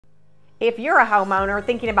If you're a homeowner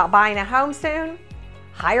thinking about buying a home soon,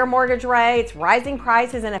 higher mortgage rates, rising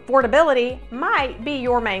prices, and affordability might be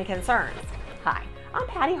your main concerns. Hi, I'm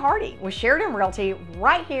Patty Hardy with Sheridan Realty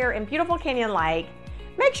right here in beautiful Canyon Lake.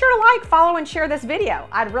 Make sure to like, follow, and share this video.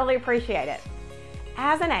 I'd really appreciate it.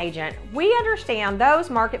 As an agent, we understand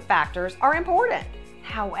those market factors are important.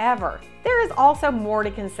 However, there is also more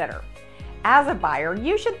to consider. As a buyer,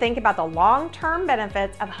 you should think about the long-term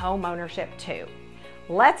benefits of home ownership too.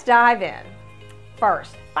 Let's dive in.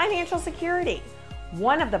 First, financial security.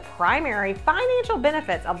 One of the primary financial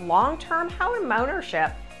benefits of long-term home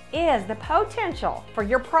ownership is the potential for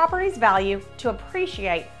your property's value to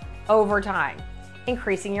appreciate over time,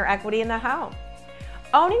 increasing your equity in the home.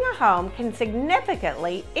 Owning a home can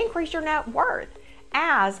significantly increase your net worth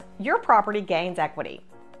as your property gains equity.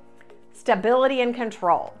 Stability and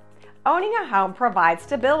control. Owning a home provides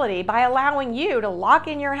stability by allowing you to lock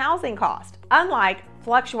in your housing cost, unlike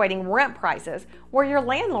fluctuating rent prices where your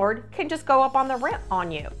landlord can just go up on the rent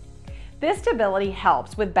on you. This stability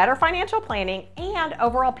helps with better financial planning and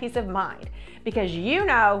overall peace of mind because you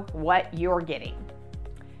know what you're getting.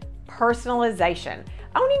 Personalization.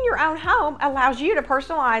 Owning your own home allows you to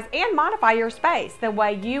personalize and modify your space the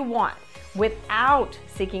way you want without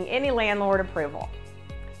seeking any landlord approval.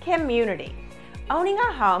 Community. Owning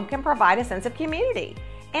a home can provide a sense of community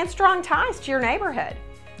and strong ties to your neighborhood.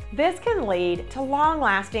 This can lead to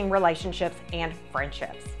long-lasting relationships and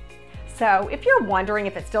friendships. So if you're wondering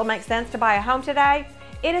if it still makes sense to buy a home today,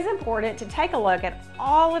 it is important to take a look at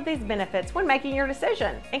all of these benefits when making your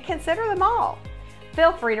decision and consider them all.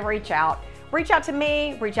 Feel free to reach out. Reach out to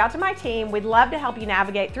me, reach out to my team. We'd love to help you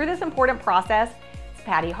navigate through this important process. It's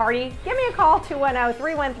Patty Hardy. Give me a call,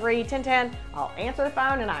 210-313-1010. I'll answer the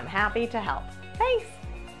phone and I'm happy to help. Thanks.